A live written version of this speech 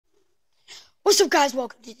What's up, guys?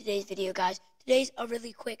 Welcome to today's video, guys. Today's a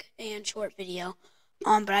really quick and short video,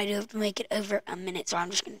 but I do have to make it over a minute, so I'm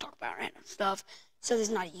just gonna talk about random stuff. So this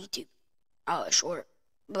is not a YouTube short,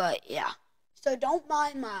 but yeah. So don't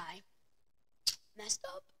mind my messed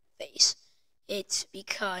up face. It's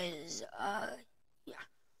because yeah,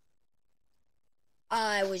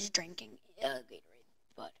 I was drinking Gatorade,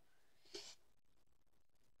 but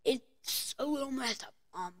it's a little messed up.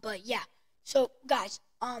 But yeah. So guys,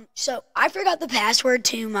 so I forgot the password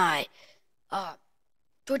to my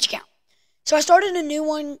Twitch account. So I started a new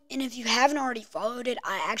one, and if you haven't already followed it,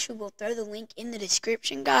 I actually will throw the link in the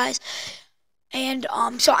description, guys. And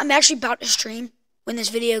so I'm actually about to stream when this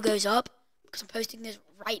video goes up, because I'm posting this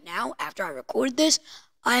right now after I record this.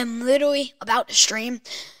 I am literally about to stream.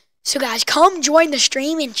 So guys, come join the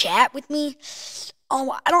stream and chat with me.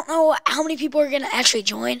 I don't know how many people are gonna actually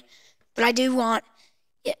join, but I do want,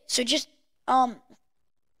 yeah. So just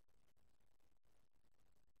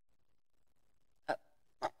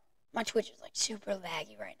my Twitch is like super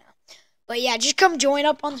laggy right now. But yeah, just come join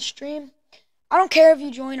up on the stream. I don't care if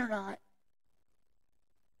you join or not.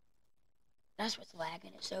 That's what's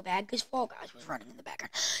lagging it so bad, because Fall Guys was running in the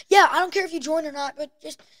background. Yeah, I don't care if you join or not, but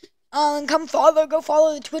just go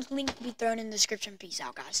follow the Twitch link to be thrown in the description. Peace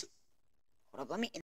out, guys. Hold up, let me